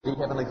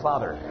Heavenly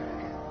Father,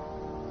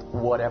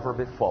 whatever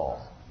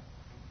befall,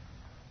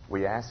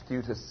 we ask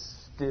you to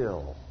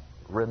still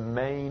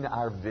remain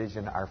our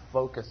vision, our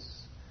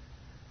focus,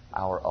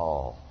 our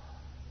all,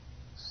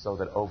 so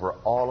that over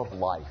all of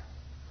life,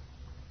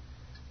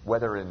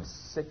 whether in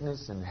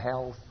sickness and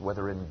health,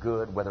 whether in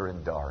good, whether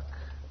in dark,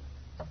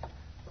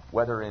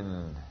 whether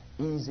in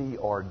easy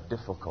or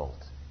difficult,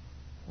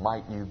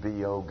 might you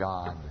be, O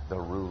God, the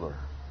ruler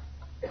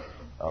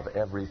of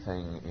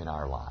everything in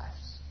our lives.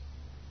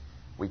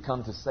 We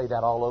come to say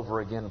that all over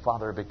again,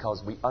 Father,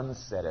 because we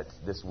unsaid it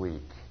this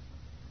week.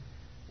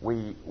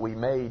 We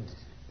made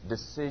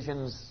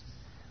decisions,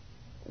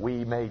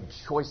 we made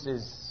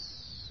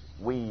choices,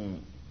 we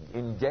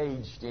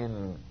engaged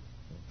in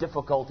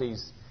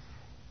difficulties,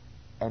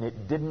 and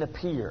it didn't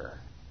appear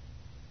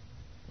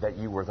that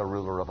you were the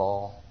ruler of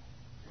all.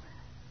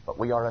 But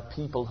we are a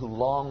people who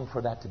long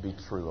for that to be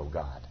true, O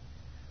God.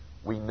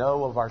 We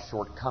know of our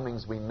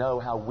shortcomings. We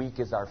know how weak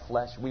is our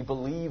flesh. We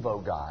believe,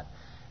 O God.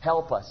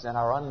 Help us in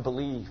our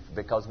unbelief,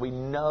 because we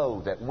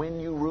know that when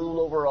you rule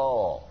over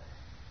all,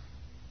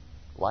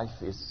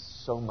 life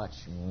is so much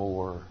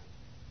more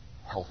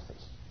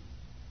healthy.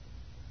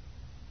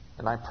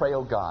 And I pray,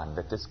 O God,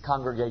 that this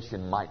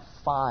congregation might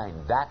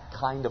find that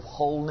kind of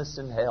wholeness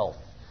and health,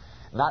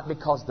 not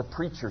because the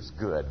preacher's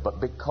good,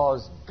 but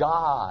because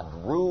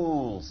God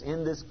rules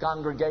in this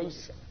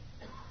congregation.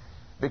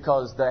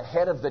 Because the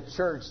head of the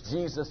church,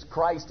 Jesus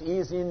Christ,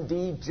 is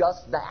indeed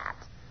just that.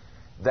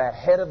 The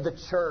head of the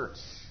church.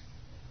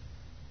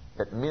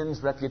 That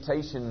men's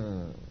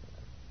reputation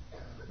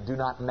do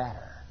not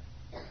matter.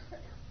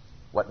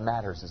 What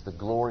matters is the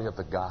glory of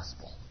the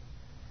gospel,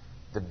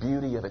 the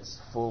beauty of its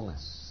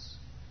fullness,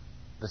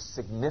 the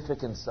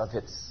significance of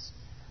its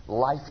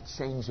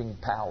life-changing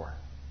power.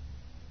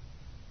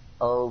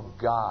 Oh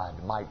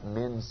God, might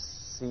men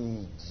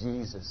see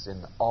Jesus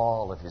in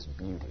all of His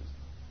beauty.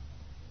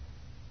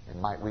 And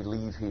might we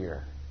leave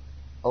here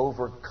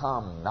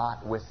overcome,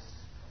 not with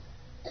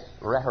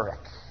rhetoric,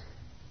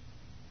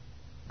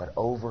 but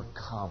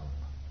overcome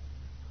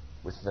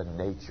with the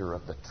nature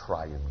of the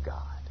triune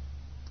God.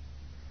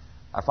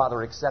 Our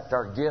Father, accept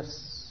our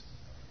gifts.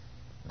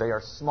 They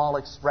are small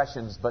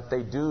expressions, but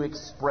they do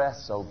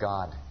express, oh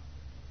God,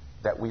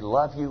 that we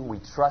love you, we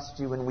trust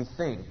you, and we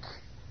think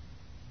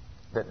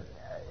that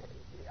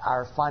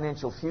our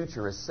financial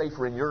future is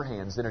safer in your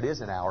hands than it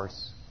is in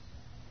ours.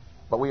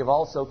 But we have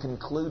also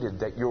concluded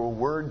that your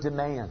word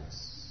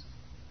demands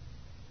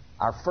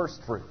our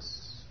first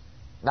fruits,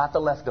 not the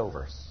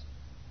leftovers,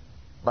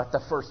 but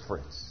the first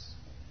fruits.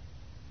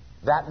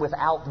 That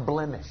without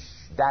blemish,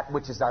 that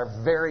which is our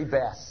very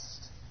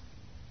best,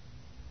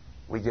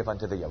 we give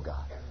unto thee, O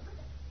God,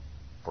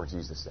 for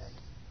Jesus' sake.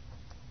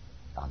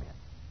 Amen.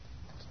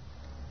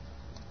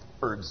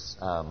 Words,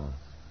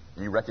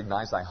 you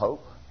recognize, I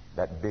hope,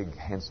 that big,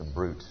 handsome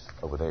brute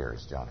over there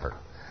is John Hurt.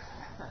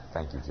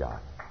 Thank you, John.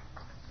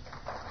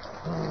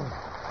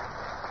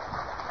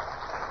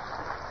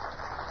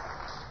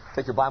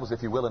 Take your Bibles,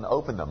 if you will, and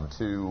open them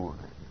to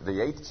the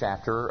 8th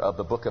chapter of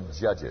the book of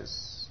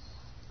Judges.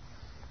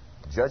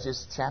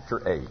 Judges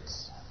chapter 8.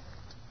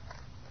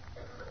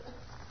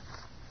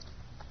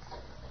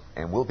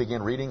 And we'll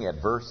begin reading at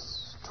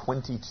verse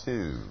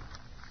 22.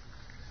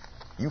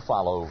 You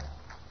follow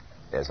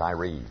as I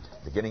read,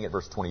 beginning at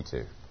verse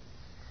 22.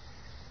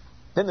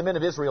 Then the men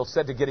of Israel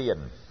said to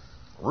Gideon,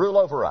 "Rule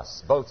over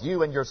us, both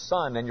you and your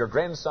son and your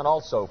grandson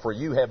also, for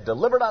you have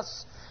delivered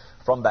us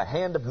from the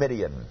hand of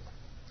Midian."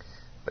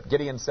 But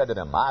Gideon said to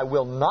them, "I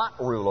will not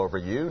rule over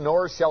you,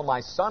 nor shall my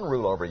son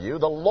rule over you.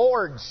 The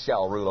Lord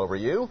shall rule over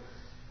you."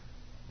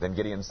 Then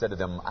Gideon said to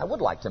them, "I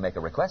would like to make a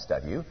request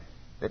of you,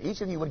 that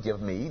each of you would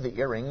give me the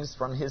earrings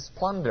from his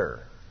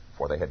plunder."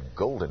 For they had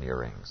golden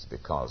earrings,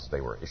 because they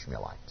were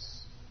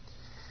Ishmaelites.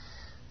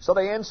 So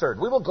they answered,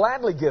 "We will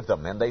gladly give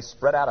them." And they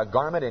spread out a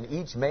garment, and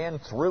each man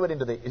threw it in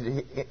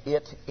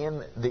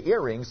the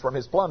earrings from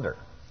his plunder.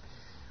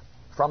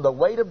 From the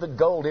weight of the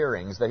gold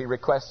earrings that he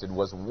requested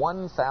was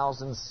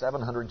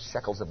 1,700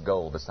 shekels of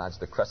gold, besides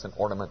the crescent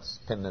ornaments,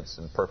 pendants,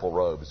 and purple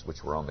robes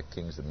which were on the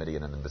kings of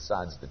Midian, and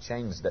besides the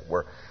chains that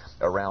were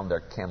around their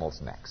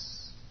camels'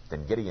 necks.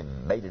 Then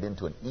Gideon made it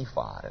into an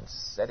ephod and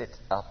set it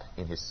up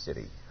in his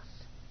city,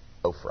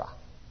 Ophrah.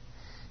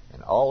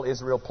 And all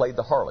Israel played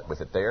the harlot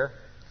with it there.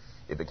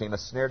 It became a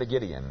snare to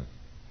Gideon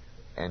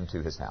and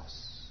to his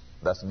house.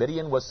 Thus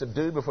Midian was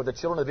subdued before the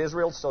children of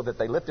Israel, so that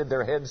they lifted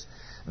their heads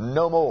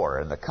no more.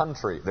 And the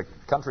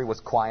country was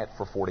quiet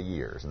for 40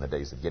 years in the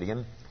days of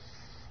Gideon.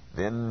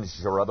 Then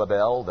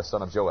Jerubbaal, the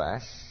son of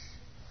Joash.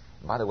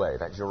 By the way,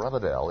 that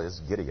Jerubbaal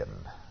is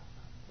Gideon.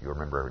 You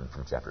remember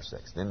from chapter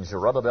 6. Then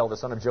Jerubbaal, the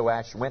son of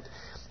Joash, went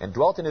and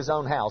dwelt in his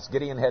own house.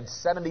 Gideon had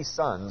 70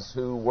 sons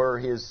who were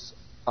his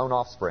own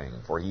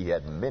offspring, for he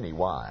had many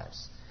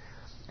wives.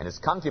 And his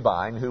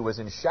concubine, who was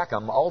in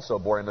Shechem, also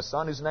bore him a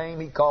son, whose name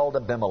he called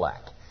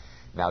Abimelech.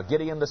 Now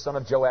Gideon, the son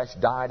of Joash,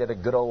 died at a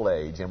good old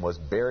age, and was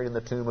buried in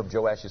the tomb of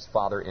Joash's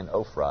father in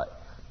Ophrah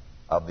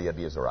of the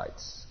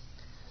Abiezrites.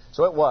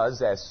 So it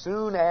was, as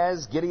soon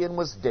as Gideon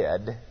was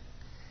dead,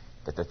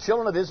 that the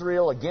children of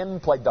Israel again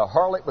played the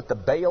harlot with the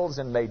Baals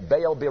and made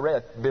Baal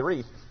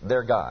Berith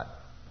their god.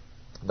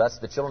 Thus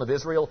the children of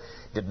Israel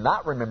did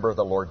not remember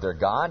the Lord their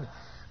God,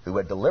 who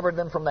had delivered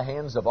them from the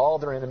hands of all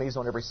their enemies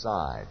on every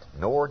side,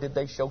 nor did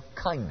they show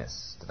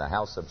kindness to the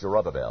house of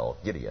Jerubbaal,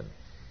 Gideon,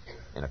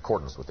 in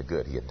accordance with the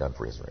good he had done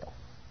for Israel.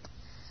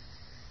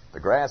 The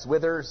grass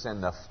withers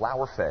and the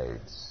flower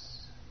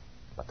fades,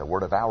 but the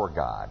word of our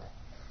God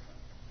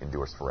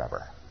endures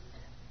forever.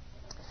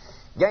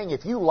 Gang,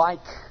 if you like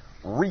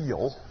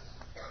real,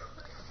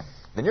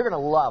 then you're going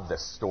to love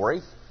this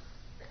story.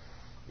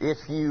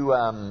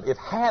 If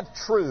half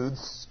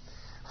truths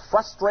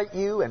frustrate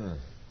you and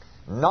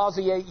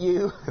nauseate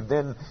you,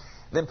 then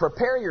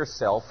prepare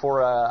yourself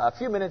for a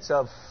few minutes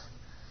of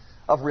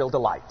real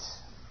delight.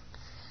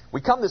 We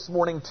come this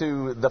morning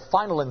to the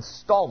final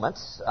installment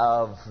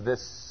of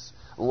this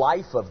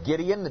life of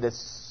Gideon,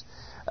 this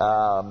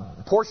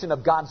portion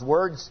of God's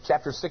words,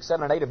 chapters 6,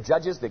 7, and 8 of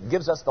Judges, that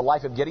gives us the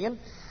life of Gideon.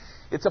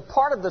 It's a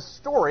part of the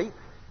story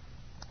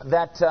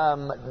that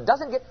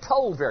doesn't get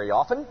told very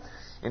often.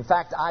 In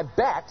fact, I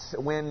bet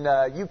when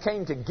you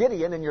came to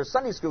Gideon in your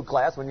Sunday school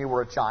class when you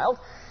were a child,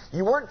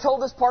 you weren't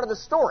told this part of the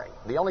story.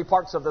 The only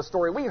parts of the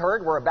story we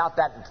heard were about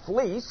that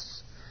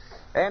fleece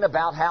and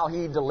about how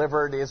he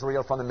delivered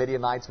Israel from the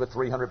Midianites with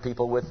 300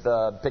 people with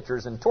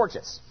pitchers and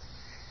torches.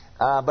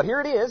 But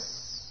here it is,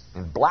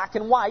 in black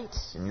and white,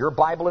 in your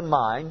Bible and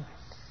mine,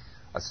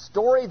 a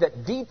story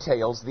that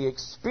details the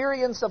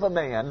experience of a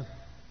man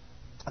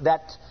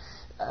that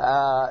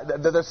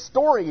the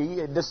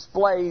story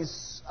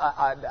displays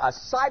a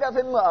side of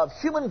him of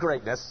human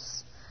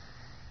greatness,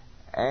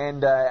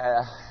 and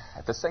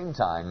at the same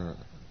time,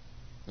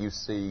 you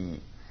see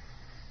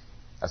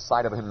a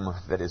side of him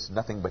that is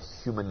nothing but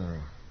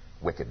human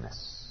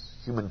wickedness,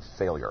 human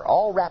failure,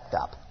 all wrapped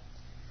up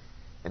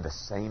in the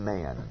same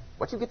man.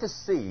 What you get to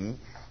see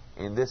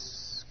in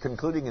this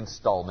concluding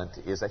installment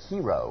is a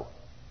hero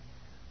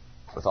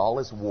with all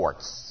his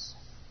warts.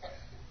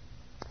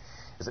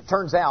 As it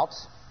turns out,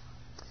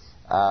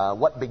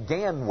 what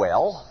began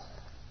well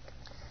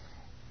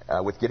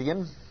with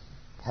Gideon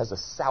has a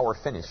sour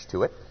finish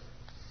to it.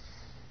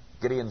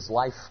 Gideon's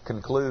life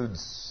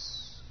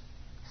concludes,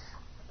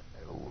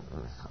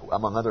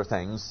 among other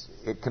things,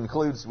 it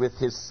concludes with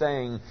his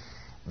saying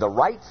the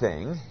right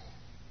thing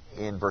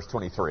in verse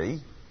 23,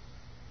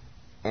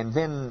 and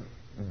then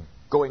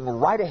going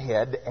right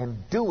ahead and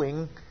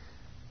doing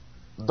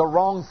the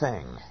wrong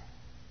thing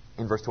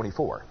in verse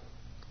 24.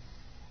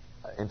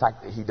 In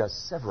fact, he does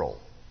several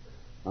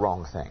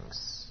wrong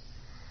things.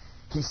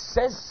 He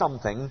says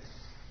something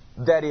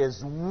that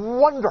is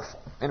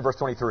wonderful in verse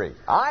 23.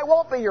 I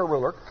won't be your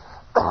ruler.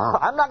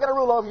 I'm not going to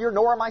rule over you,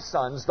 nor my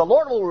sons. The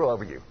Lord will rule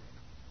over you.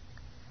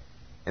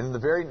 And in the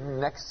very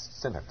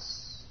next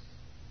sentence,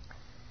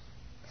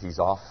 he's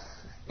off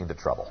into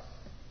trouble.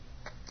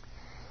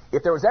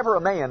 If there was ever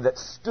a man that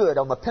stood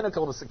on the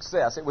pinnacle of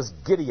success, it was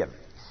Gideon.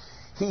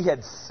 He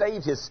had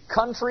saved his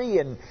country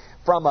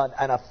from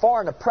a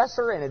foreign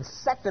oppressor and had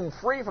set them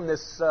free from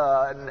this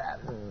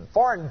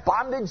foreign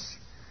bondage,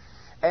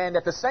 and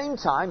at the same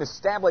time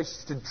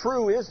established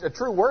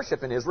true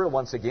worship in Israel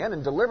once again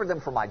and delivered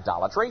them from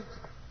idolatry.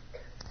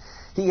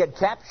 He had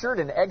captured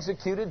and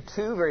executed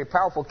two very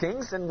powerful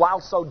kings, and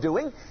while so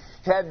doing,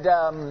 had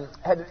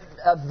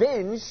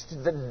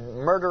avenged the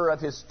murder of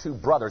his two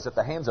brothers at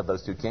the hands of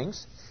those two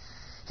kings.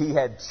 He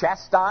had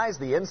chastised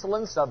the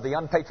insolence of the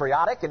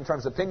unpatriotic in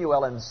terms of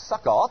Penuel and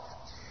Succoth,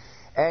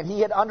 and he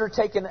had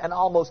undertaken an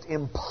almost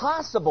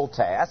impossible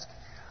task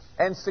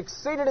and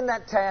succeeded in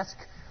that task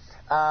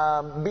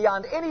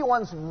beyond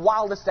anyone's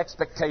wildest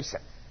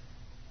expectation.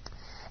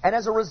 And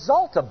as a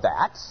result of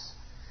that,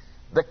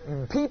 the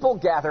people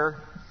gather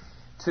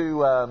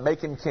to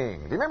make him king.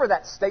 Do you remember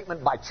that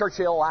statement by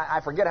Churchill? I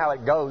forget how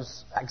it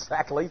goes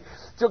exactly.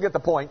 You'll get the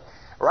point.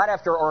 Right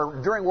after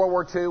or during World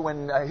War II,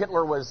 when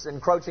Hitler was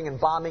encroaching and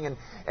bombing,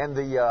 and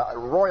the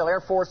Royal Air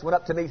Force went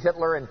up to meet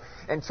Hitler,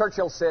 and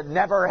Churchill said,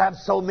 "Never have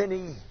so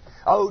many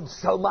owed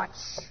so much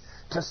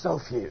to so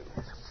few."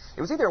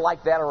 It was either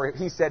like that, or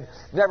he said,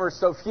 "Never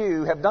so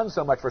few have done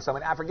so much for so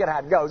many." I forget how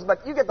it goes,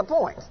 but you get the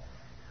point.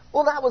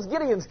 Well, that was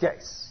Gideon's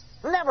case.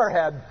 Never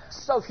had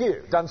so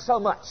few done so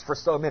much for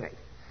so many.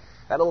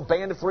 That little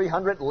band of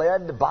 300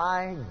 led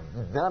by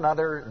none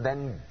other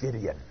than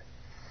Gideon.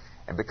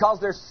 And because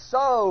they're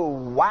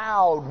so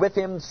wowed with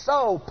him,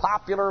 so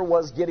popular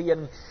was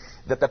Gideon,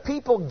 that the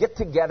people get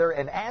together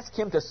and ask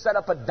him to set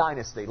up a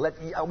dynasty.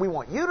 We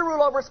want you to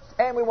rule over us,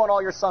 and we want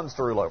all your sons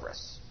to rule over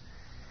us.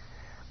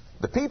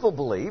 The people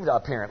believed,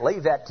 apparently,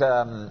 that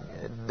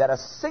a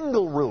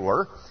single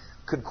ruler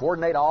could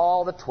coordinate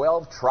all the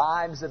 12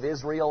 tribes of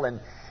Israel and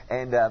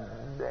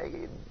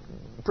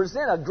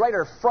present a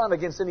greater front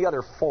against any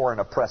other foreign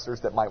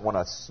oppressors that might want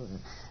to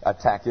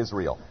attack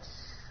Israel.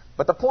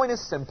 But the point is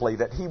simply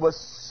that he was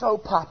so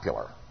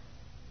popular,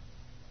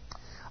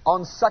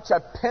 on such a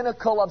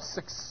pinnacle of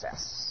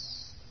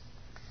success,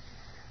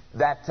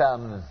 that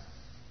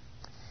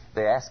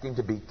they asked him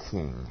to be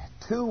king.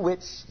 To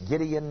which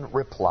Gideon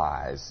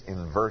replies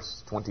in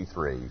verse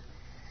 23,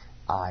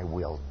 "I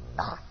will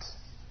not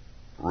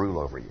rule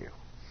over you.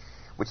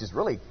 Which is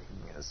really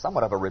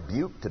somewhat of a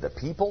rebuke to the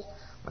people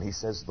when he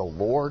says the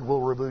Lord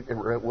will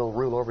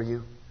rule over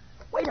you.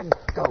 Way to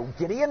go,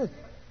 Gideon.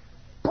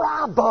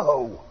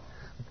 Bravo.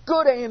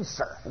 Good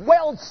answer.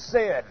 Well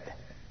said.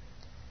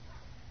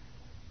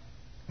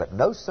 But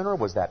no sooner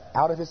was that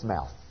out of his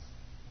mouth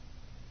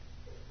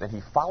than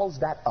he follows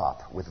that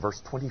up with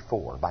verse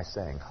 24 by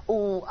saying,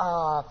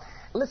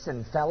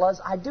 listen,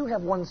 fellas, I do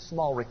have one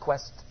small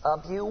request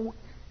of you.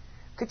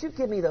 Could you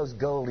give me those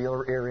gold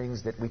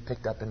earrings that we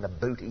picked up in the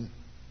booty?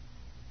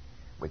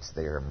 Which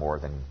they are more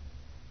than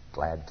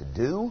glad to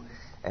do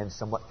and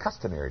somewhat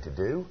customary to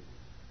do.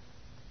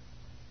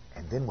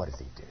 And then what does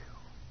he do?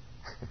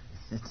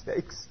 He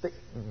takes the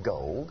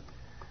gold,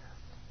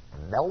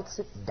 melts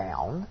it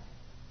down,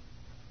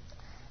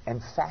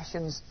 and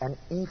fashions an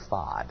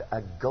ephod,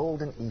 a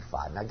golden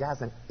ephod. Now,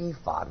 guys, an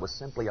ephod was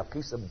simply a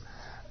piece of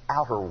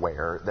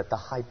outerwear that the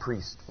high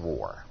priest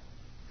wore.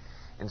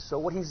 And so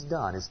what he's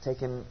done is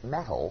taken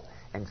metal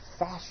and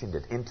fashioned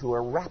it into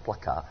a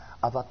replica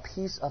of a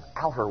piece of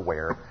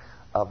outerwear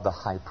of the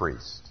high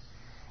priest.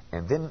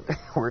 And then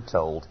we're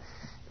told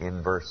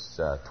in verse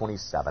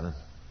 27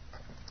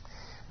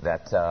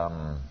 that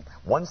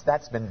once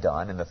that's been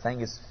done and the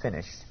thing is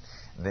finished,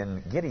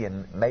 then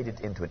Gideon made it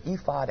into an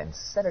ephod and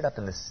set it up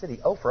in the city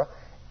Ophrah,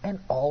 and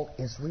all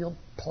Israel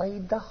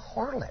played the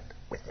harlot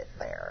with it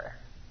there.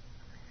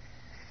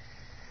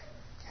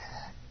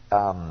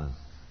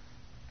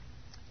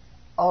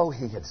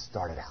 He had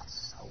started out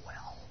so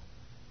well.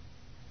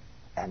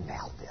 And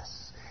now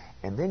this.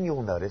 And then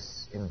you'll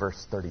notice in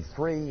verse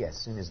 33, as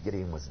soon as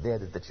Gideon was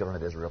dead, that the children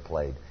of Israel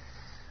played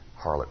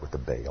harlot with the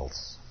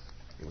Baals.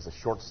 It was a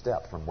short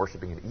step from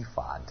worshiping an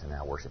ephod to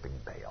now worshiping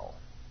Baal.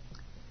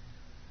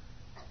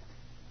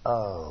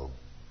 Oh,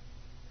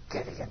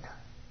 Gideon.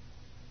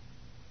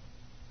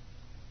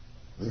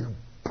 You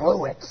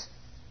blew it.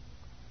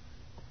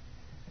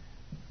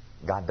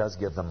 God does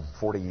give them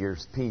 40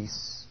 years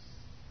peace,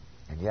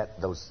 and yet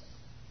those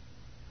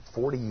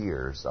 40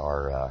 years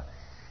are,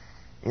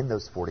 in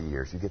those 40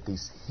 years, you get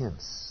these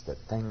hints that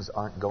things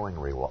aren't going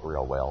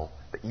real well.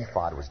 The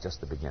ephod was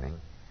just the beginning.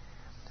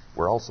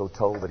 We're also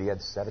told that he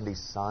had 70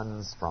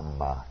 sons from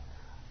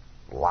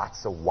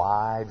lots of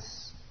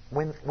wives.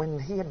 When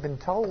he had been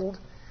told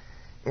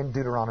in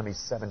Deuteronomy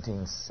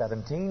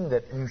 17:17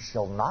 that you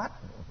shall not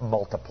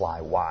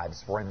multiply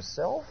wives for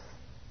himself,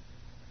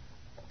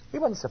 he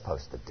wasn't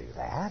supposed to do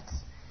that.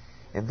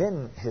 And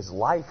then his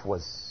life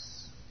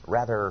was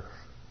rather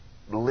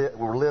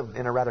lived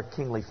in a rather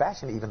kingly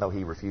fashion, even though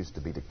he refused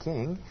to be the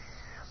king.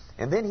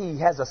 And then he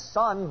has a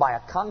son by a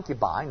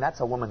concubine. That's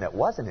a woman that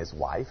wasn't his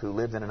wife, who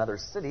lived in another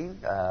city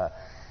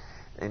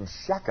in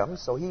Shechem.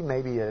 So he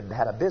maybe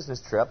had a business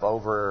trip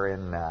over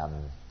in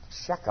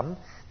Shechem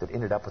that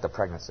ended up with a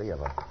pregnancy of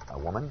a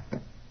woman.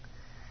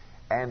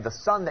 And the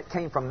son that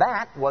came from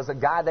that was a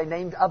guy they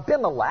named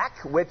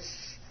Abimelech, which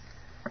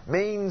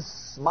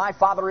means my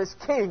father is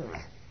king.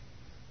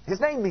 His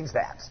name means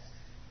that.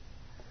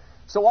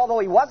 So although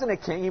he wasn't a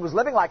king, he was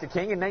living like a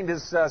king and named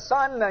his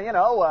son,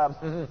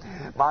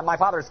 my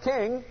father's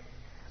king.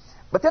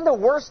 But then the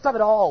worst of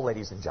it all,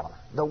 ladies and gentlemen,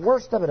 the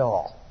worst of it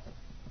all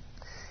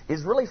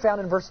is really found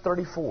in verse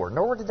 34.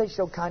 Nor did they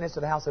show kindness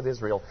to the house of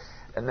Israel.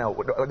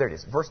 No, there it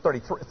is, verse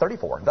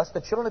 34. Thus the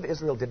children of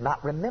Israel did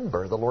not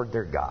remember the Lord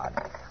their God.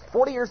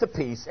 40 years of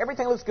peace.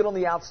 Everything looks good on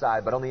the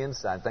outside, but on the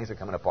inside, things are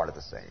coming apart at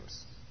the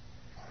seams.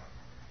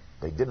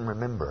 They didn't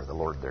remember the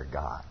Lord their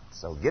God.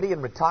 So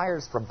Gideon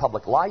retires from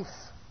public life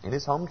in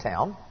his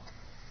hometown.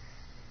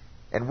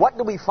 And what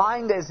do we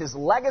find as his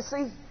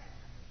legacy?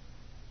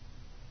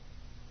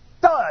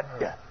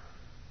 Thud!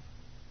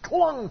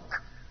 Clunk!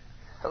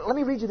 Let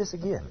me read you this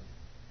again.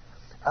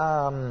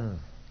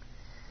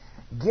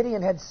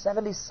 Gideon had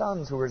 70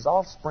 sons who were his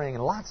offspring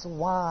and lots of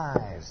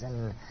wives.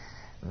 And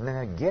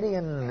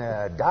Gideon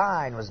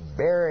died and was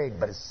buried,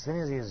 but as soon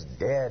as he was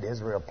dead,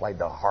 Israel played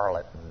the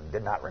harlot and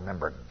did not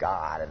remember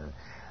God. And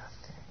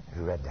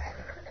who read that?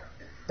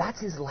 That's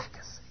his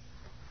legacy.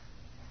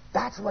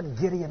 That's what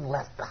Gideon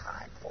left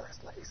behind for us,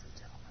 ladies and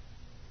gentlemen.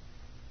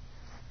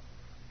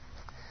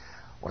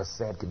 What a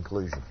sad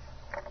conclusion.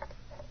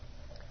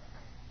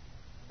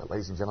 But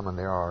ladies and gentlemen,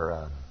 there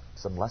are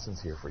some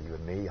lessons here for you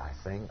and me, I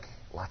think.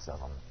 Lots of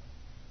them.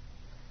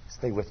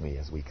 Stay with me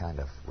as we kind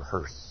of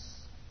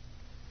rehearse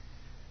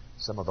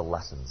some of the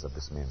lessons of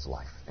this man's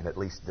life, and at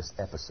least this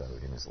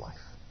episode in his life.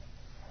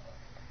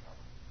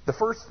 The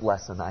first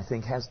lesson, I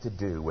think, has to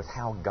do with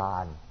how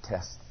God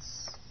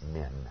tests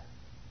men.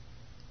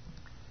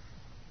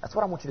 That's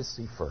what I want you to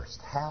see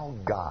first. How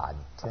God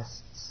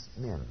tests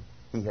men.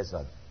 He has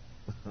a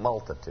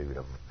multitude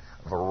of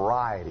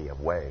variety of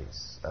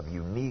ways, of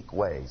unique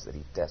ways that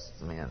he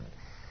tests men.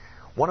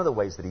 One of the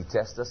ways that he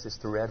tests us is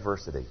through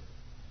adversity.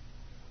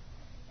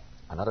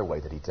 Another way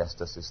that he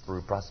tests us is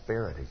through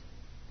prosperity.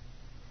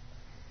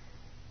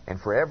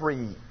 And for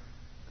every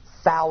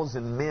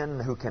 1,000 men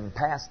who can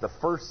pass the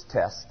first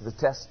test, the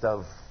test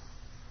of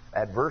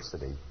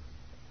adversity,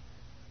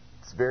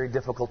 it's very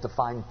difficult to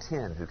find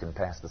 10 who can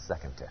pass the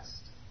second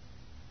test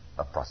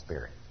of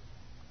prosperity.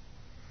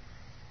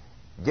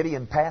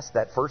 Gideon passed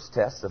that first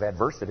test of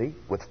adversity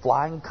with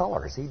flying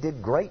colors. He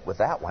did great with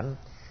that one.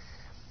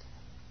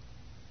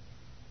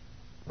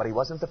 But he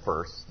wasn't the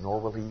first, nor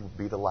will he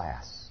be the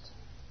last,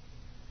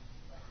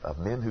 of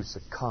men who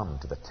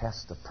succumbed to the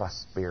test of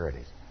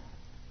prosperity.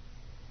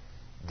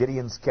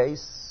 Gideon's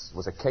case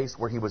was a case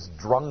where he was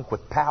drunk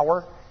with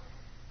power.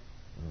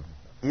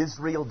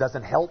 Israel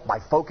doesn't help by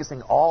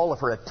focusing all of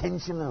her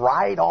attention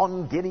right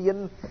on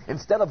Gideon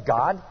instead of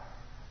God.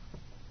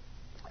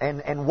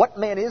 And what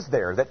man is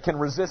there that can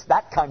resist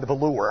that kind of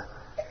allure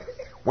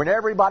when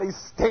everybody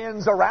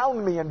stands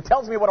around me and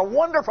tells me what a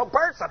wonderful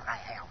person I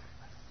am?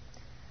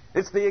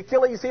 It's the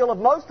Achilles heel of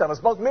most of us,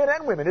 both men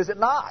and women, is it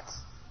not?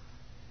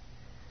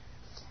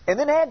 And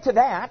then add to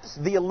that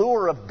the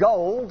allure of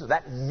gold,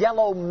 that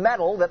yellow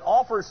metal that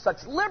offers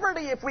such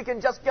liberty if we can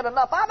just get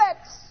enough of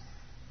it.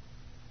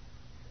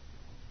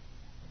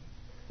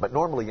 But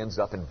normally ends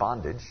up in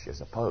bondage as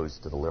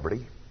opposed to the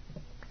liberty.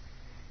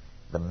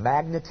 The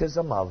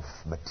magnetism of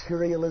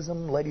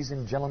materialism, ladies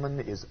and gentlemen,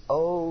 is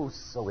oh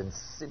so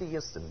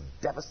insidious and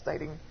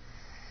devastating.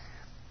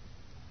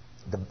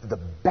 The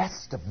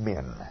best of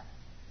men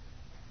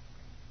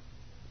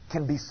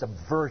can be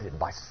subverted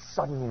by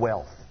sudden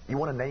wealth. You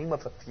want a name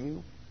of a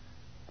few?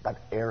 About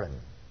Aaron,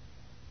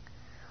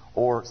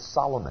 or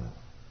Solomon,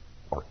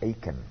 or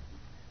Achan,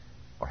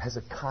 or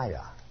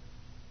Hezekiah,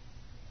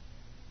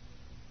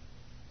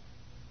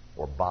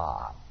 or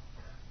Bob,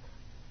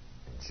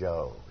 and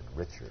Joe, and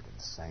Richard,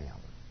 and Sam,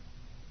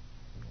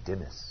 and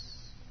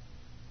Dennis,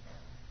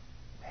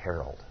 and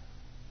Harold.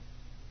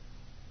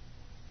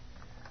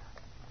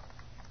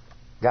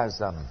 Guys,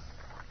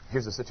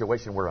 here's a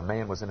situation where a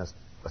man was in a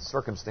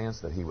circumstance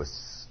that he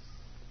was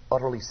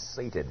utterly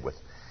sated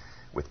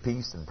with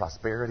peace and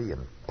prosperity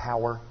and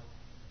power.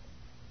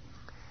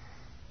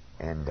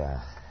 And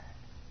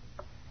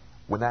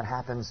when that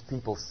happens,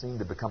 people seem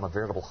to become a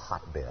veritable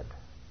hotbed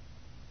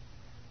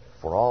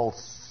for all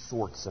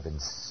sorts of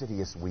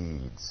insidious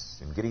weeds.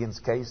 In Gideon's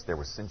case, there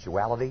was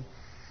sensuality,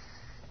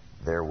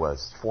 there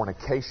was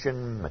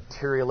fornication,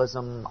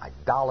 materialism,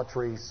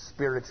 idolatry,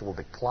 spiritual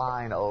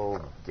decline.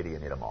 Oh,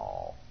 Gideon hit them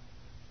all.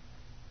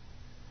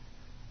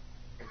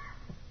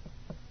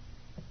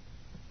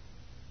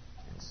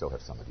 And so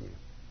have some of you.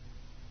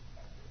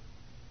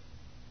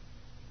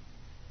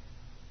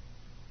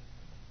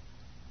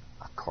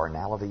 A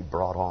carnality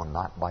brought on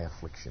not by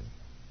affliction,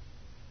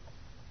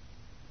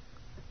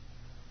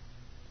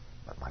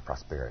 but by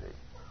prosperity.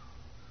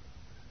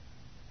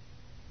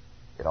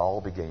 It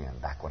all began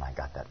back when I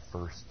got that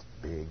first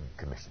big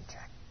commission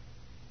check.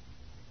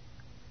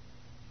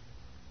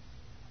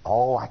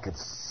 All I could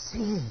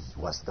see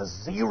was the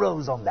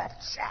zeros on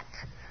that check.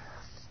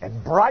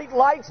 And bright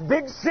lights,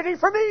 big city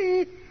for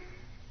me.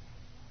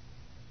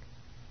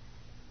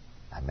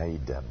 I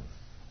made a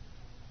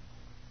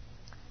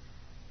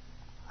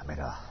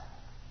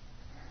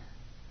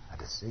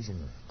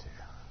decision to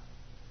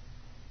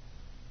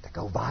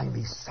go buy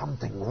me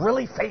something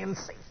really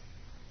fancy.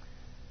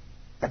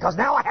 Because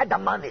now I had the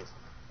money.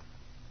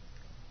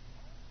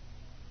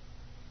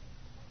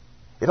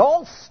 It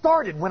all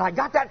started when I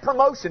got that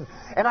promotion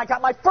and I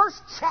got my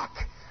first check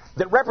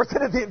that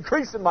represented the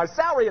increase in my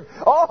salary. And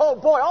oh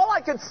boy, all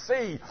I could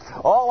see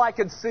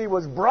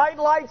was bright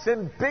lights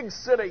in big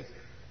city.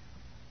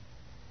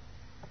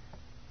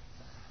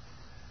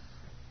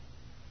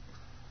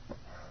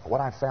 What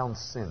I've found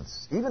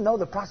since, even though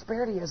the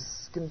prosperity has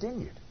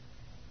continued,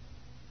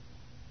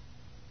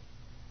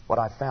 what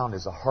I've found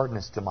is a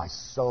hardness to my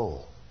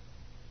soul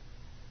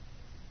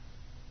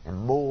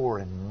and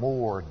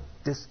more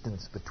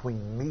distance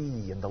between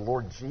me and the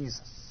Lord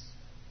Jesus.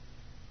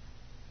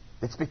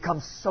 It's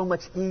become so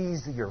much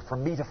easier for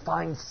me to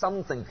find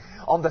something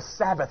on the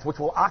Sabbath which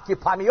will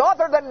occupy me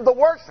other than the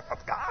worship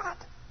of God.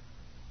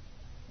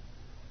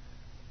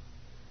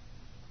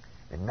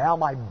 And now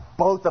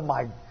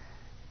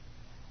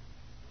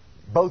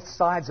both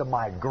sides of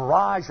my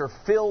garage are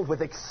filled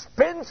with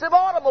expensive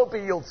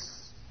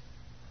automobiles.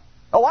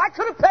 Oh, I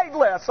could have paid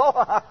less.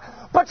 Oh,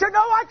 but you know,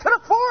 I could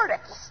afford it.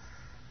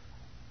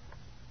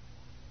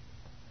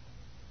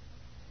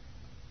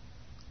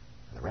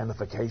 The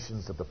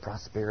ramifications of the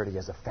prosperity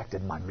has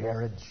affected my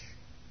marriage.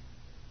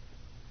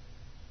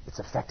 It's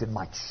affected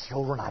my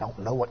children. I don't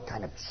know what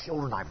kind of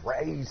children I've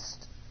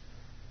raised.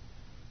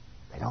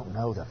 They don't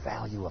know the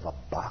value of a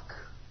buck.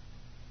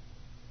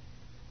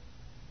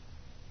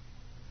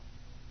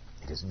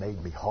 It has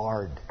made me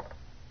hard.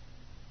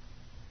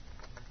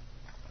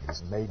 It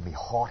has made me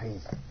haughty.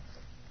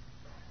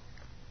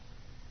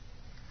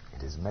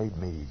 It has made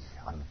me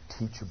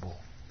unteachable.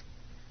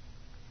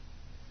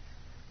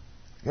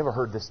 You ever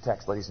heard this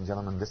text, ladies and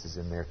gentlemen? This is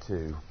in there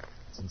too.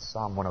 It's in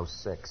Psalm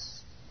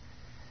 106,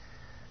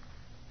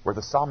 where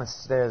the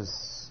psalmist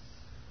says,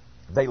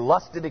 "They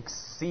lusted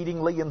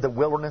exceedingly in the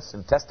wilderness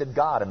and tested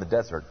God in the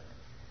desert,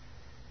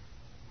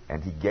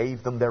 and He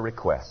gave them their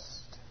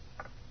request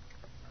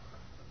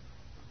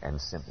and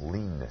sent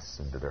leanness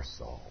into their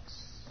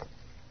souls."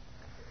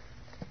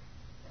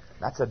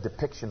 That's a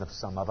depiction of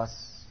some of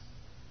us.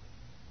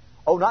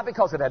 Oh, not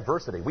because of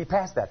adversity. We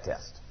passed that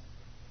test.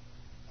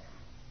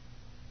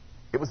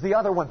 was the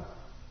other one.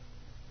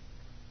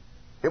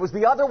 It was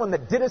the other one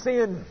that did us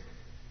in.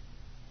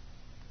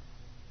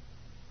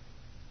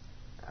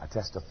 A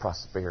test of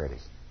prosperity.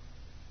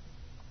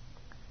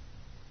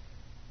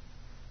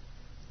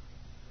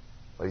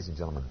 Ladies and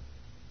gentlemen,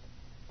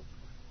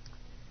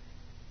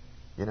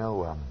 you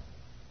know,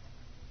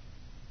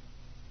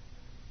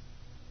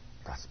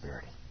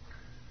 prosperity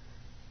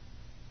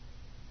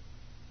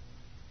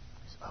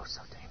is oh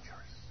so dangerous.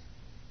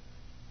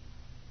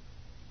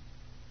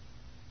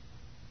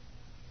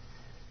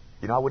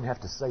 You know, I wouldn't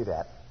have to say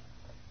that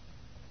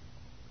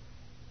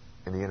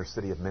in the inner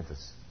city of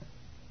Memphis,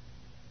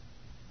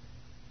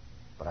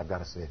 but I've got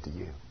to say it to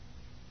you.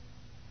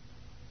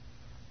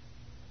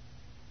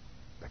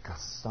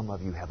 Because some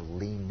of you have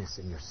leanness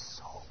in your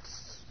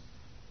souls.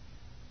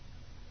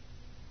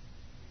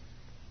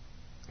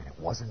 And it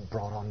wasn't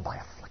brought on by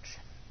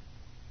affliction.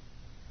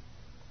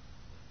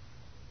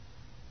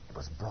 It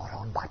was brought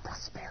on by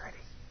prosperity.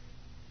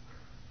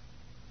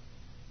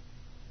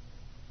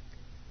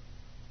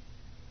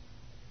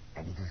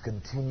 And if you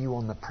continue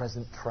on the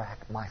present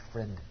track, my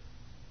friend,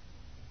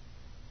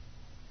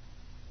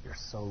 your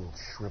soul will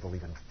shrivel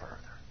even further.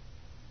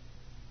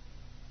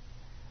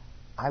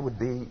 I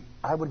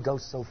would go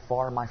so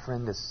far, my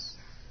friend, as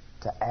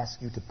to ask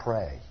you to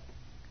pray.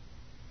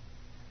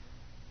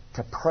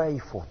 To pray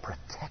for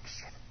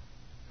protection.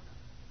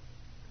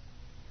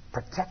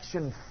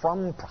 Protection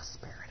from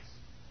prosperity.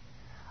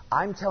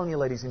 I'm telling you,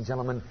 ladies and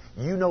gentlemen,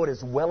 you know it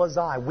as well as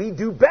I. We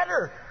do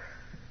better.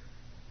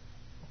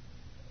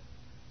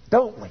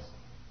 Don't we?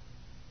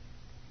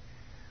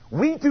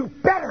 We do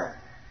better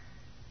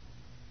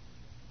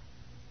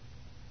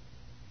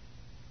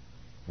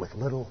with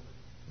little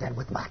than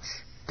with much,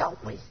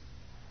 don't we?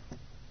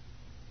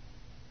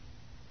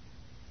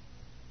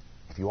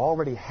 If you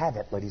already have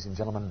it, ladies and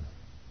gentlemen,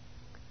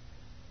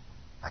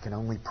 I can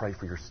only pray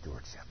for your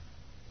stewardship.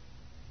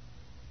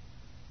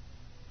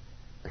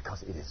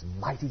 Because it is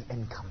mighty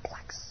and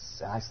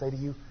complex. And I say to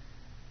you,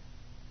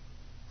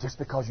 just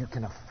because you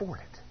can afford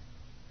it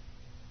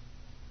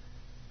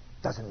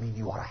doesn't mean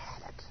you ought to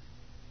have it.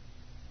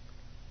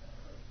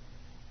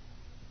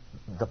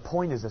 The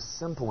point is a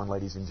simple one,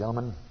 ladies and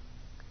gentlemen.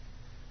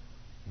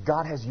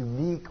 God has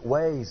unique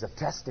ways of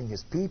testing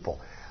His people.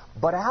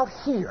 But out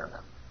here,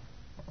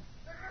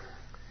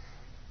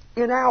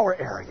 in our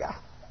area,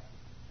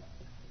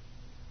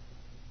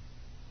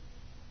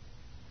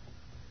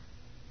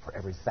 for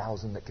every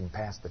 1,000 that can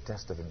pass the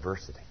test of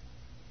adversity,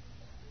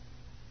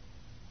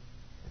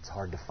 it's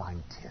hard to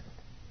find 10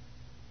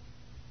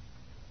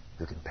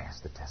 who can pass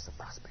the test of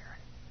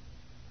prosperity.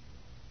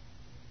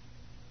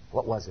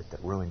 What was it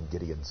that ruined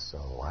Gideon's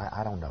soul?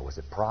 I don't know. Was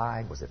it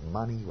pride? Was it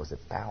money? Was it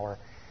power?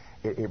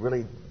 It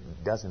really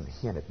doesn't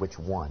hint at which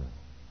one.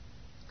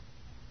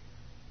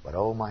 But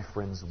oh, my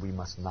friends, we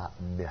must not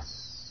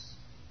miss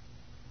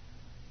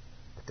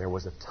that there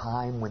was a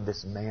time when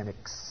this man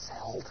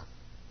excelled.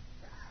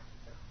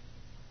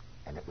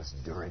 And it was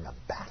during a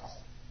battle.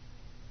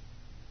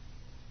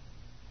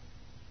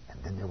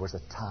 And then there was a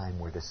time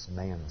where this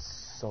man's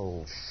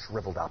soul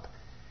shriveled up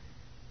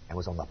and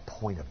was on the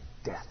point of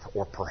death,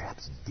 or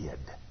perhaps did.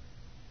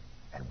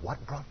 And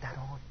what brought that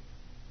on?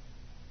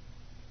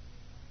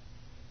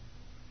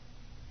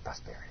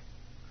 Prosperity.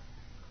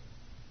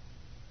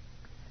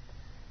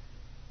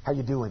 How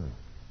you doing?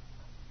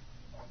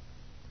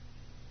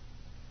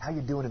 How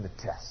you doing in the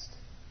test?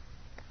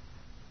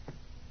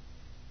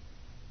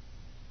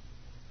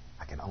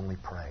 I can only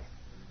pray.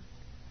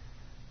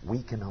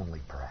 We can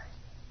only pray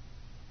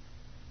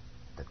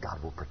that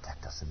God will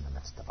protect us in the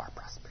midst of our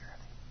prosperity.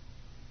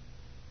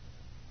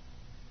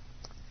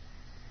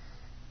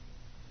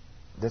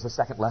 There's a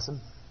second lesson,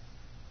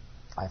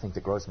 I think,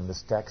 that grows from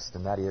this text,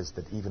 and that is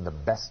that even the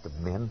best of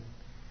men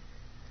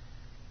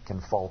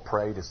can fall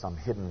prey to some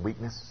hidden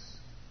weakness.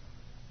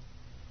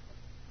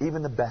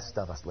 Even the best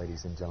of us,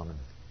 ladies and gentlemen,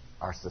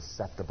 are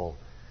susceptible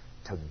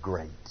to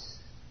great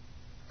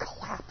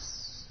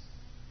collapse.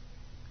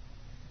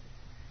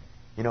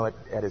 You know,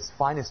 at his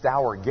finest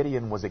hour,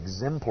 Gideon was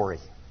exemplary.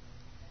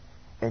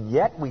 And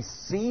yet we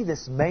see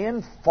this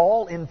man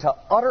fall into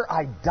utter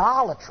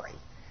idolatry.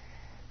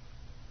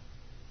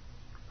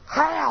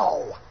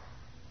 How?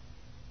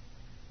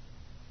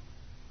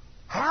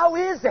 How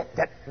is it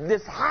that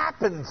this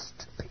happens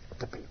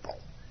to people?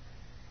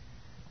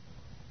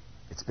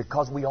 It's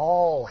because we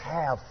all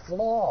have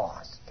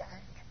flaws, gang.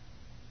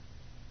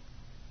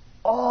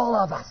 All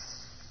of us.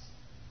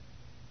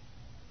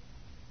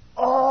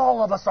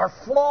 All of us are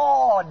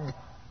flawed.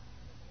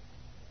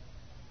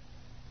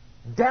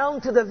 Down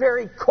to the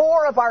very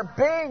core of our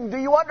being. Do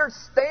you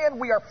understand?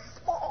 We are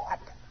flawed.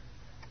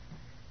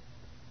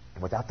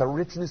 And without the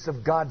richness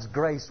of God's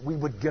grace, we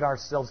would get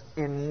ourselves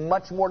in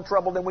much more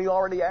trouble than we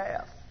already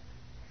have.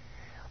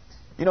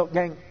 You know,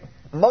 gang,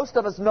 most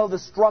of us know the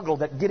struggle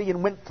that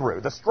Gideon went through.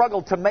 The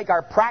struggle to make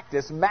our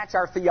practice match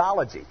our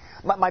theology.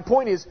 My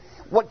point is,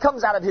 what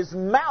comes out of his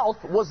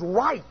mouth was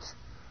right.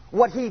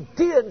 What he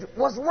did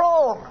was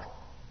wrong.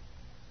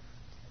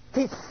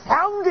 He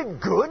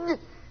sounded good.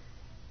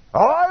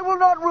 I will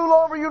not rule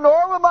over you,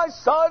 nor will my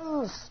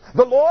sons.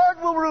 The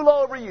Lord will rule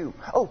over you.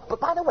 Oh,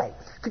 but by the way,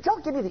 could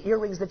y'all give me the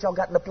earrings that y'all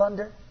got in the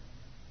plunder?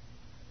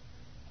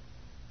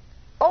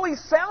 Oh, he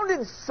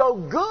sounded so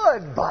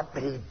good, but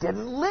he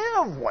didn't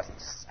live what he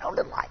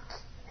sounded like.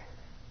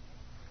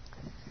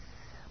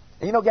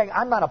 You know, gang,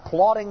 I'm not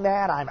applauding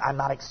that. I'm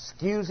not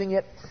excusing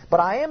it.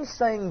 But I am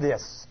saying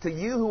this to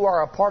you who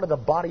are a part of the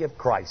body of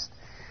Christ.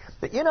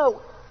 That, you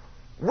know,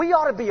 we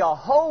ought to be a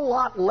whole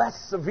lot less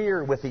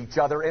severe with each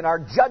other in our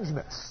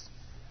judgments.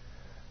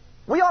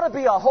 We ought to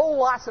be a whole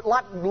lot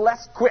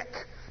less quick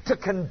to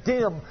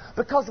condemn,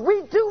 because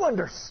we do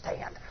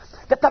understand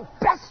that the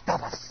best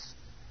of us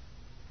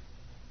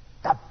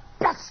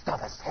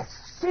have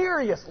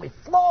seriously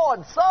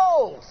flawed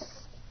souls.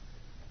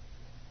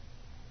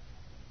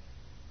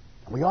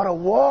 We ought to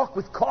walk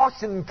with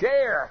caution and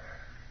care,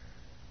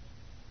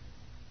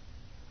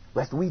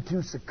 lest we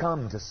too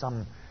succumb to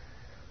some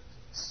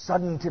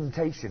sudden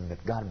temptation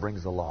that God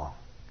brings along.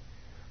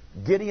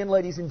 Gideon,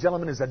 ladies and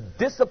gentlemen, is a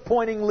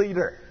disappointing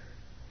leader.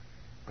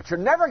 But you're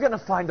never going to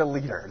find a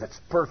leader that's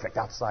perfect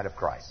outside of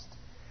Christ.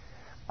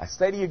 I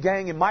say to you,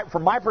 gang,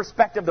 from my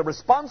perspective, the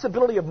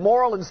responsibility of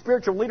moral and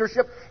spiritual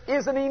leadership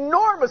is an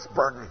enormous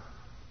burden.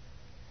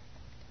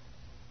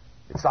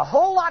 It's a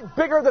whole lot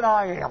bigger than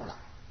I am.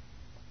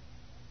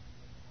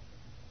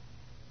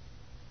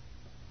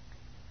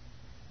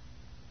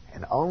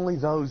 And only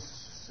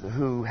those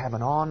who have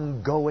an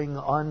ongoing,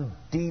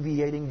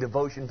 undeviating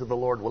devotion to the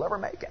Lord will ever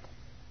make it.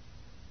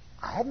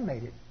 I haven't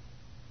made it.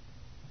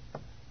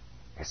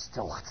 There's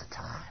still lots of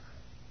time.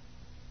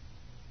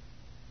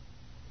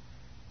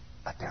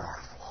 But there are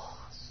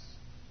flaws.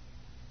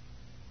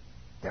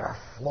 There are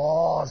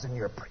flaws in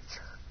your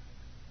preacher.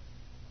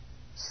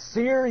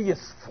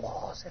 Serious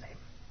flaws in him.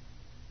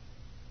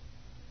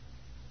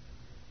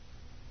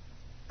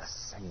 The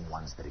same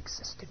ones that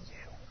exist in you.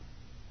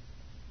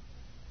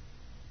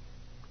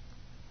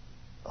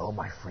 Oh,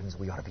 my friends,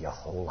 we ought to be a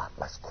whole lot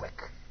less quick.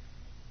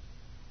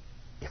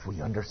 If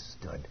we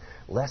understood,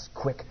 less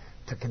quick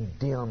to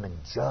condemn and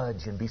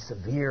judge and be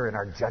severe in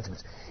our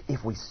judgments.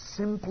 If we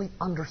simply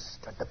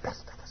understood the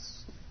best of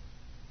us.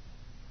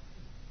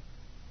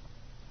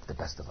 The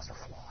best of us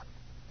are flawed.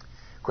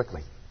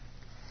 Quickly,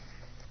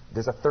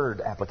 there's a third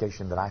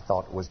application that I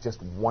thought was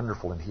just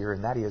wonderful in here,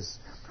 and that is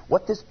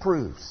what this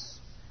proves.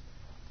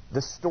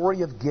 The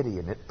story of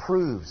Gideon, it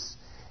proves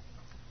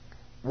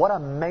what a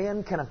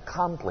man can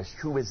accomplish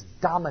who is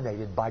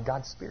dominated by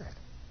God's Spirit.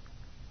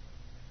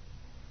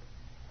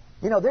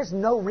 You know, there's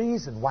no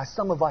reason why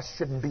some of us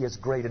shouldn't be as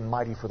great and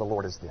mighty for the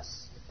Lord as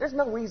this. There's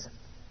no reason.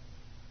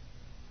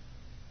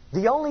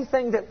 The only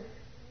thing that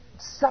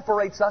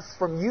separates us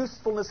from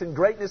usefulness and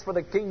greatness for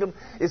the kingdom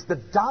is the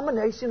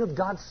domination of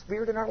God's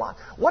Spirit in our life.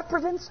 What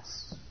prevents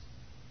us?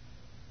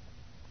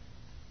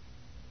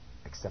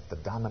 Except the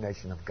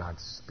domination of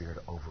God's Spirit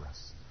over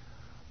us.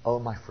 Oh,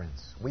 my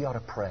friends, we ought to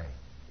pray.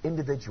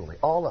 Individually,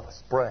 all of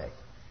us pray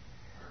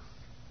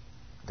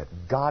that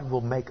God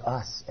will make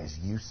us as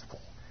useful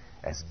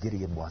as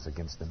Gideon was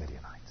against the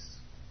Midianites.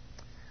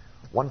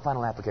 One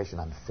final application,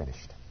 I'm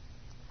finished.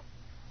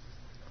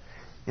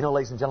 You know,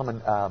 ladies and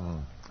gentlemen,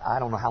 I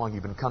don't know how long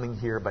you've been coming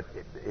here, but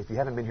if you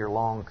haven't been here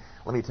long,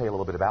 let me tell you a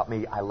little bit about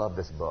me. I love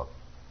this book.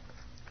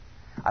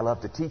 I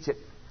love to teach it.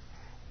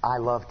 I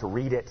love to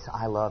read it.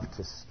 I love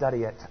to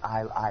study it.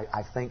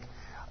 I think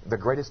the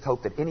greatest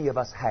hope that any of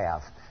us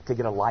have to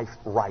get a life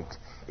right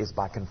is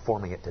by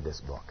conforming it to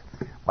this book.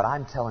 But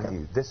I'm telling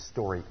you, this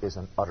story is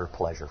an utter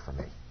pleasure for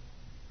me.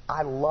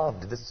 I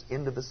loved this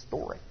end of the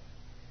story.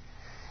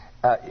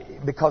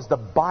 Because the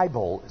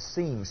Bible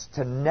seems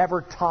to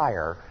never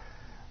tire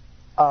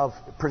of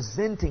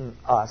presenting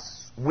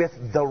us with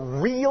the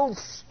real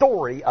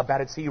story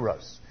about its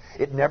heroes.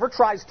 It never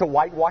tries to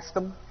whitewash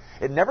them.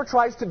 It never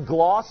tries to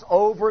gloss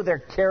over their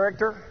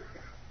character.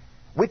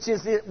 Which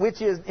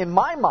is, in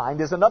my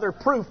mind, is another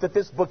proof that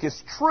this book is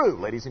true,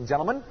 ladies and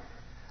gentlemen.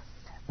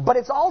 But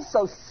it's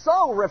also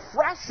so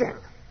refreshing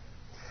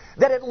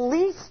that at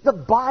least the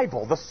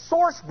Bible, the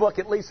source book,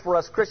 at least for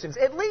us Christians,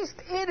 at least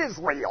it is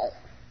real.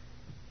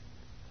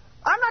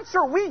 I'm not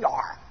sure we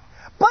are,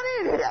 but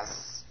it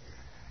is.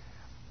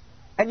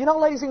 And you know,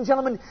 ladies and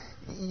gentlemen,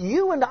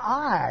 you and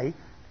I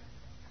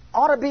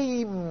ought to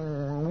be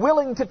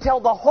willing to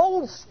tell the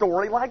whole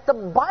story like the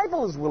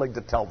Bible is willing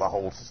to tell the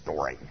whole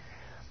story.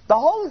 The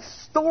whole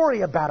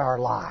story about our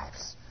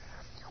lives.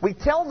 We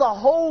tell the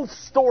whole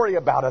story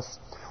about us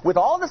with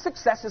all the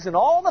successes and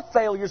all the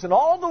failures and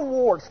all the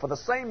warts for the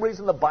same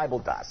reason the Bible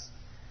does.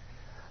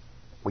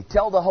 We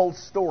tell the whole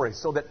story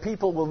so that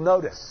people will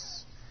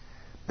notice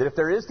that if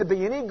there is to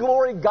be any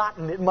glory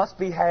gotten, it must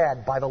be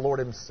had by the Lord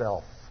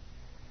Himself.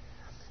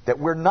 That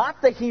we're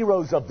not the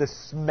heroes of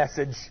this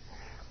message.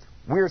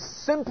 We're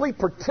simply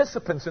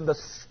participants in the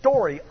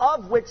story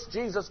of which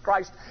Jesus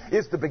Christ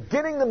is the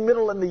beginning, the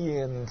middle, and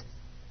the end.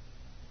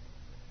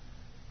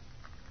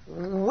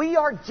 We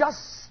are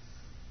just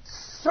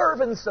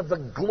servants of the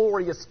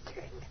glorious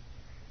King.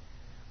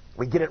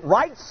 We get it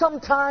right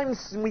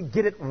sometimes, and we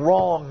get it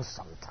wrong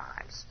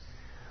sometimes.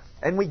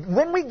 And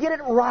when we get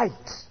it right,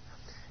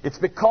 It's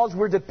because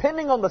we're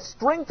depending on the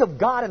strength of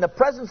God and the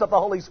presence of the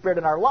Holy Spirit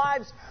in our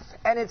lives,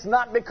 and it's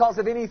not because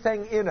of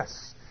anything in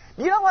us.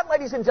 You know what,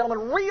 ladies and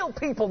gentlemen? Real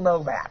people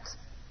know that.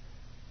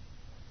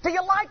 Do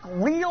you like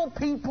real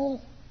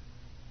people?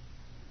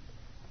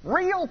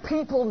 Real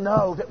people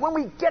know that when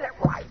we get it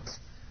right,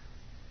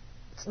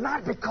 it's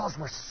not because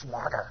we're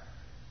smarter.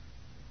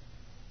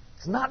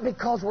 It's not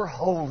because we're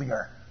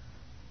holier.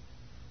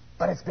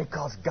 But it's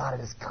because God in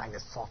His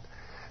kindness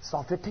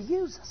saw fit to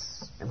use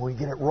us. And when we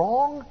get it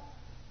wrong,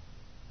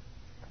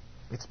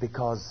 it's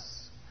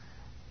because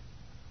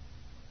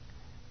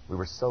we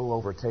were so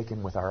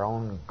overtaken with our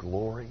own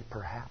glory,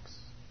 perhaps,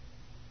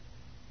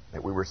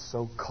 that we were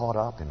so caught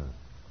up in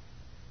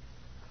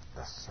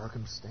the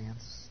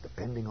circumstance,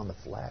 depending on the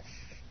flesh.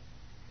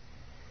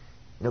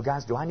 You know,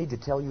 guys, do I need to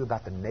tell you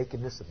about the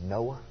nakedness of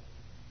Noah?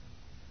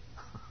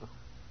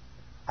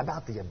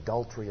 About the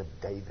adultery of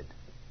David?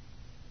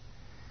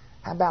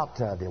 How about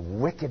the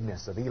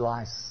wickedness of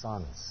Eli's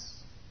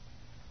sons?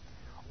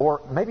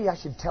 Or maybe I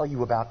should tell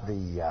you about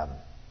the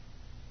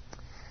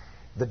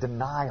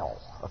denial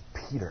of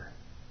Peter.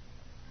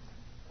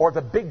 Or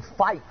the big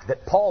fight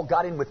that Paul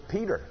got in with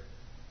Peter.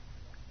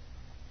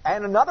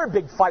 And another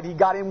big fight he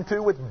got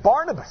into with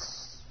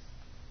Barnabas.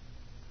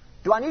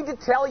 Do I need to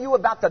tell you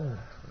about the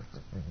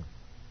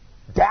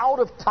doubt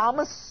of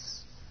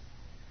Thomas?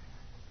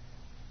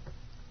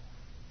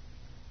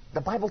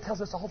 The Bible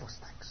tells us all those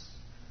things.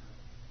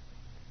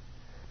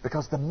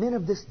 Because the men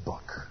of this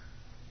book,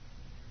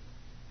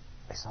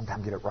 they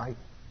sometimes get it right.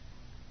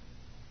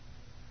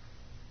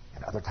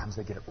 And other times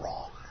they get it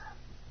wrong.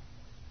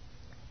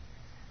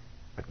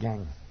 But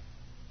gang,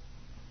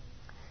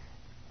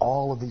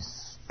 all of these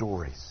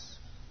stories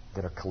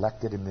that are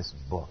collected in this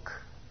book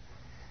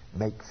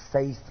make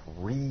faith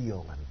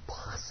real and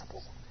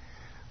possible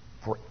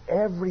for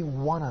every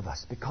one of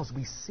us, because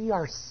we see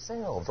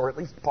ourselves, or at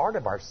least part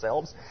of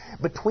ourselves,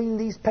 between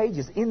these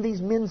pages, in these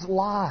men's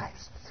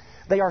lives.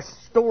 They are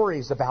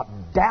stories about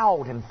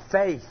doubt and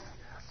faith.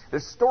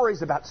 There's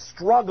stories about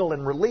struggle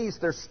and release.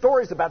 There's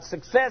stories about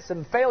success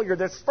and failure.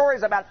 There's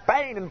stories about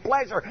pain and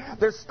pleasure.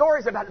 There's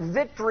stories about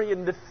victory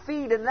and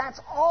defeat, and that's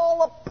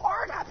all a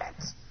part of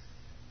it.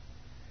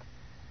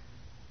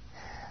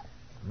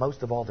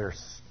 Most of all,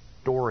 there's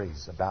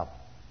stories about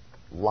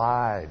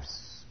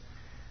lives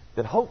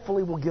that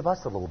hopefully will give us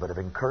a little bit of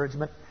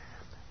encouragement,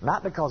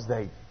 not because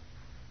they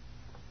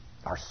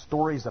are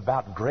stories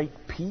about great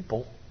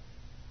people,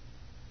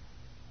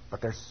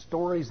 but they're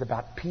stories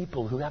about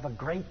people who have a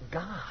great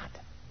God.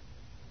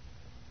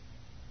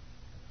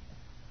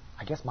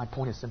 I guess my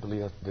point is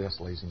simply this,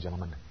 ladies and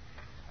gentlemen.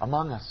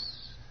 Among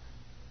us,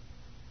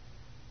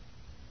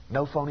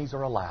 no phonies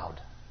are allowed.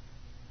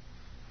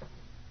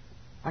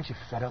 Aren't you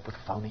fed up with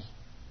phony?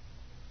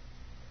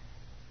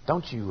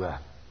 Don't you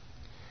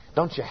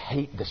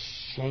hate the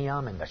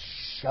sham and the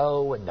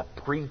show and the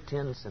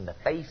pretense and the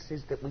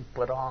faces that we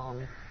put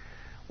on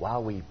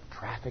while we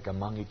traffic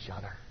among each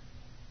other?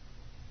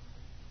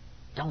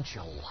 Don't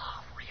you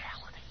love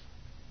reality?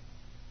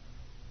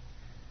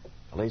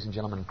 Ladies and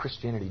gentlemen,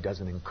 Christianity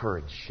doesn't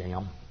encourage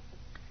sham.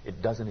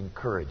 It doesn't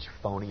encourage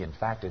phony. In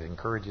fact, it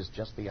encourages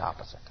just the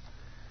opposite.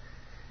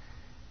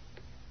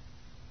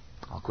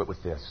 I'll quit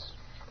with this.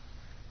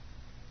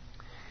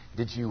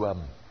 Did you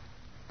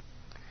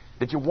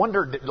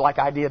wonder, like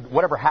I did,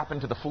 whatever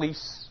happened to the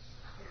fleece?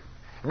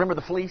 Remember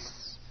the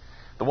fleece?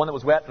 The one that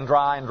was wet and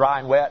dry and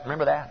wet.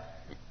 Remember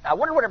that? I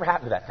wonder whatever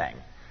happened to that thing.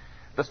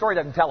 The story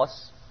doesn't tell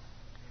us.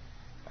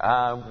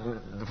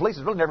 The fleece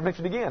is really never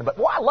mentioned again. But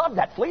boy, I love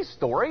that fleece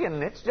story,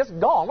 and it's just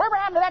gone. Whatever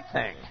happened to that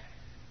thing?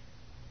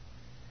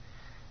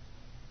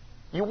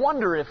 You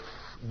wonder if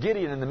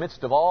Gideon, in the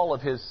midst of all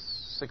of his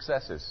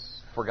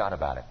successes, forgot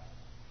about it.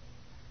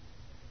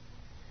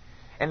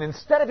 And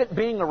instead of it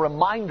being a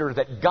reminder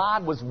that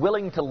God was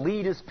willing to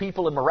lead His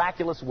people in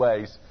miraculous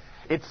ways,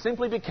 it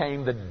simply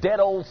became the dead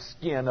old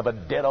skin of a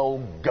dead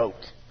old goat.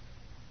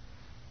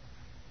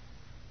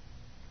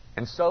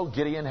 And so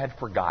Gideon had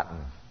forgotten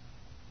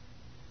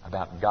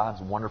about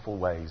God's wonderful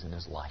ways in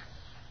his life.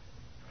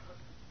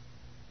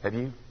 Have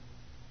you?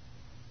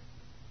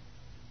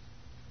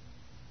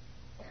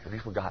 Have you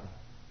forgotten?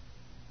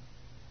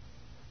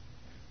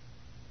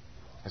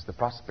 Has the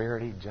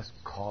prosperity just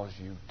caused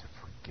you to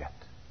forget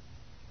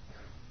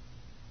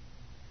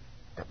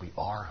that we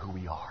are who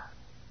we are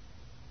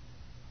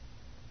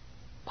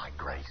by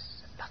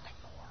grace and nothing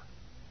more?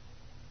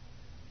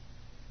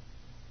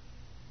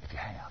 If you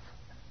have,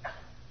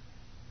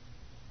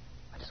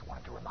 I just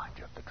wanted to remind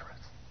you of the truth.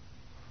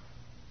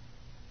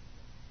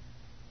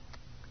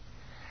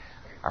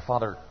 Our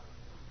Father,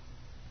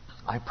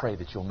 I pray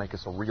that You'll make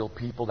us a real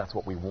people. That's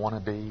what we want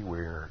to be.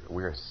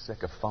 We're as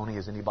sick of phony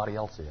as anybody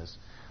else is,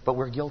 but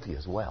we're guilty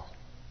as well.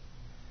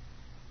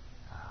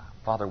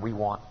 Father, we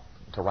want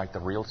to write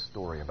the real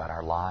story about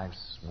our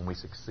lives. When we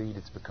succeed,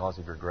 it's because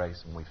of Your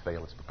grace. When we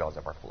fail, it's because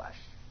of our flesh.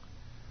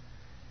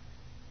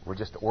 We're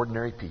just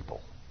ordinary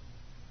people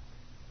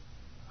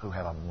who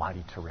have a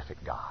mighty, terrific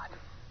God.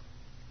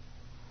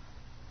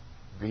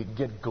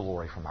 Get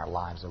glory from our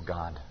lives, oh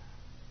God.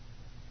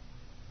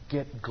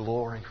 get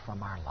glory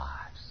from our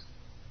lives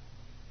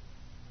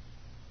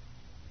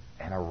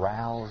and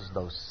arouse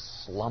those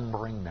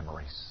slumbering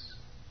memories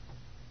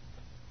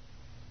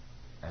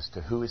as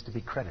to who is to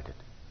be credited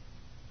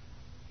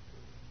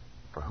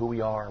for who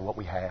we are, what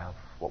we have,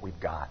 what we've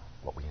got,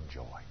 what we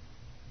enjoy.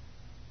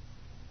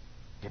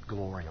 Get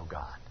glory, O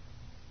God.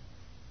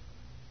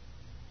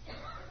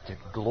 Get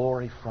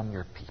glory from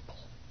your people.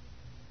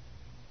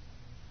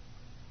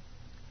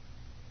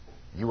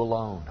 You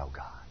alone, O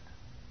God,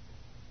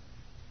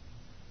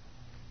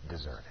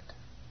 deserve it.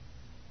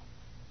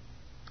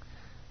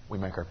 We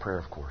make our prayer,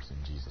 of course, in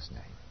Jesus'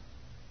 name.